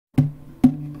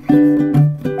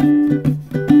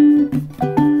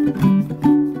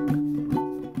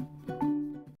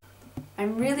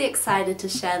excited to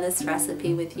share this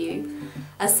recipe with you.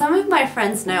 As some of my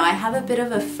friends know, I have a bit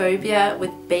of a phobia with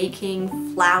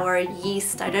baking, flour,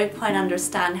 yeast. I don't quite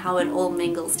understand how it all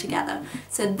mingles together.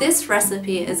 So this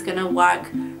recipe is going to work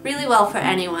really well for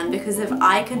anyone, because if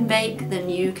I can bake, then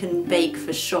you can bake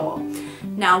for sure.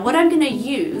 Now what I'm going to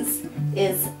use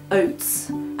is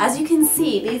oats. As you can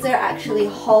see, these are actually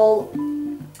whole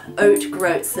oat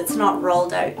groats, it's not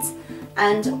rolled oats.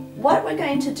 And what we're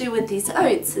going to do with these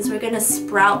oats is we're going to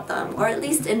sprout them, or at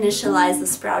least initialize the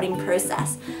sprouting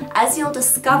process. As you'll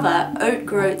discover, oat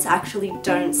groats actually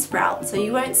don't sprout, so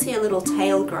you won't see a little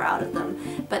tail grow out of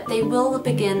them, but they will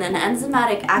begin an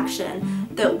enzymatic action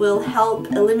that will help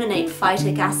eliminate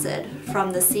phytic acid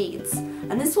from the seeds.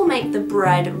 And this will make the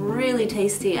bread really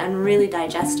tasty and really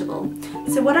digestible.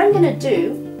 So what I'm going to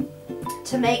do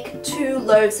to make 2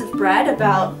 loaves of bread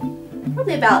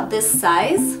probably about this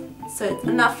size, so it's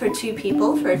enough for 2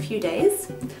 people for a few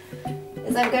days,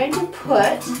 is I'm going to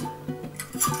put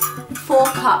 4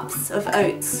 cups of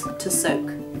oats to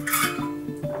soak.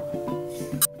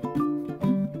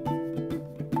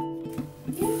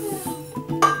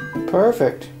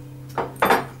 Perfect.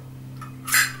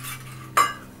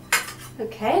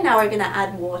 Okay, now we're going to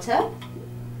add water.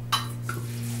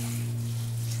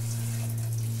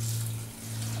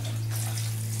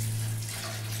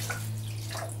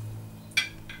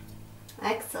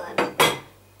 Excellent.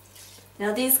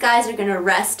 Now these guys are going to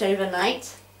rest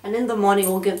overnight, and in the morning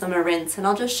we'll give them a rinse, and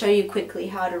I'll just show you quickly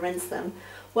how to rinse them.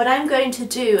 What I'm going to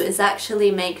do is actually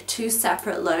make 2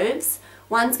 separate loaves.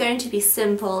 One's going to be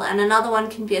simple and another one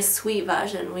can be a sweet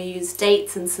version. We use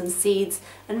dates and some seeds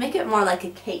and make it more like a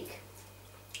cake.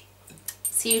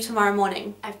 See you tomorrow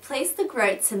morning. I've placed the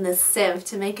groats in this sieve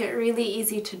to make it really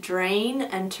easy to drain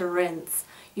and to rinse.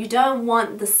 You don't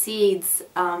want the seeds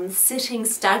sitting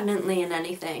stagnantly in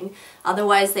anything,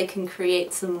 otherwise they can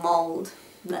create some mold.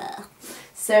 Blech.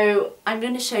 So I'm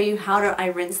going to show you how I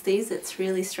rinse these. It's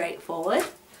really straightforward.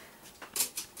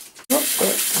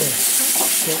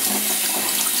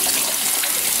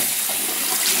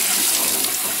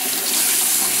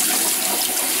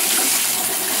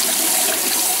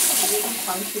 Really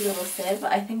funky little sieve.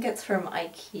 I think it's from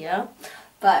IKEA.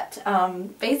 But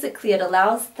basically it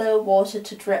allows the water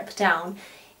to drip down.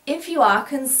 If you are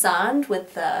concerned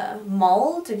with the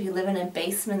mold, if you live in a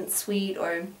basement suite,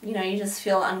 or you just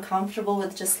feel uncomfortable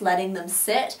with just letting them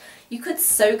sit, you could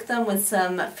soak them with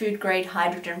some food grade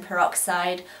hydrogen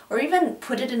peroxide, or even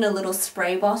put it in a little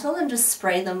spray bottle and just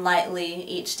spray them lightly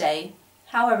each day,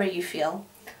 however you feel.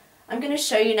 I'm going to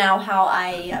show you now how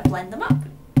I blend them up.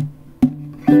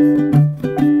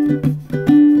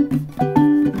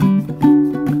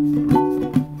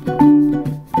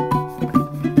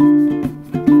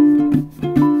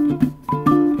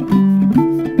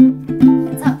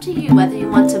 Whether you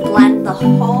want to blend the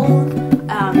whole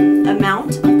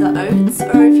amount of the oats,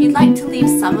 or if you'd like to leave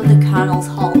some of the kernels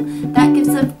whole. That gives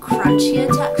a crunchier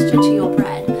texture to your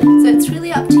bread. So it's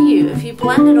really up to you. If you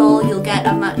blend it all, you'll get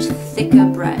a much thicker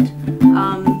bread.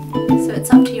 So it's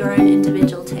up to your own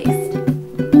individual taste.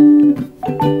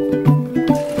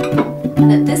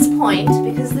 And at this point,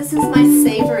 because this is my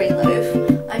savory loaf,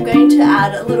 I'm going to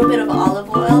add a little bit of olive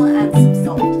oil and some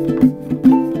salt.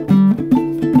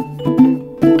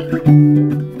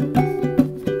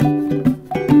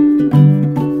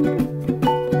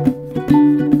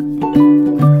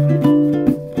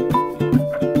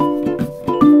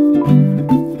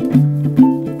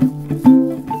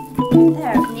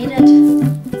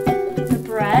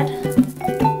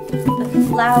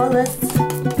 Flourless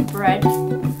bread,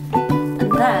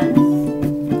 and then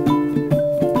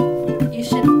you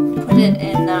should put it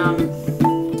in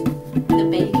the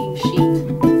baking sheet.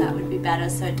 That would be better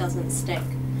so it doesn't stick.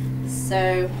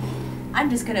 So I'm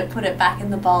just going to put it back in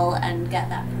the bowl and get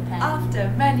that prepared. After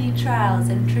many trials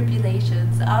and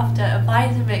tribulations, after a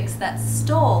Vitamix that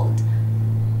stalled,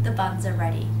 the buns are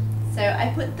ready. So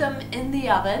I put them in the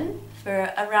oven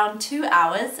for around 2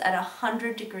 hours at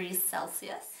 100 degrees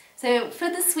Celsius. So for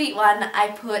the sweet one, I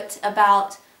put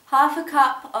about half a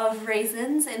cup of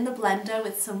raisins in the blender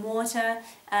with some water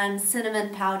and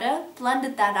cinnamon powder,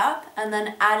 blended that up, and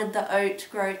then added the oat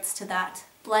groats to that,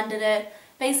 blended it,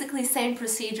 basically same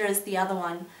procedure as the other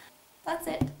one. That's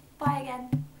it. Bye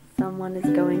again. Someone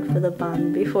is going for the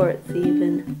bun before it's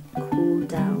even cooled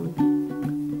down.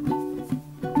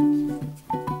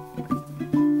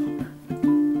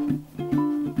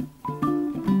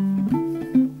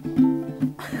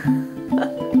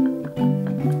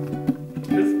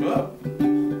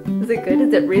 Is it good?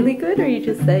 Is it really good, or are you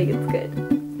just saying it's good?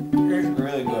 It's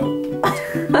really good.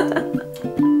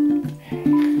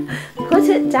 Put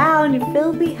it down, you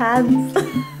filthy hands.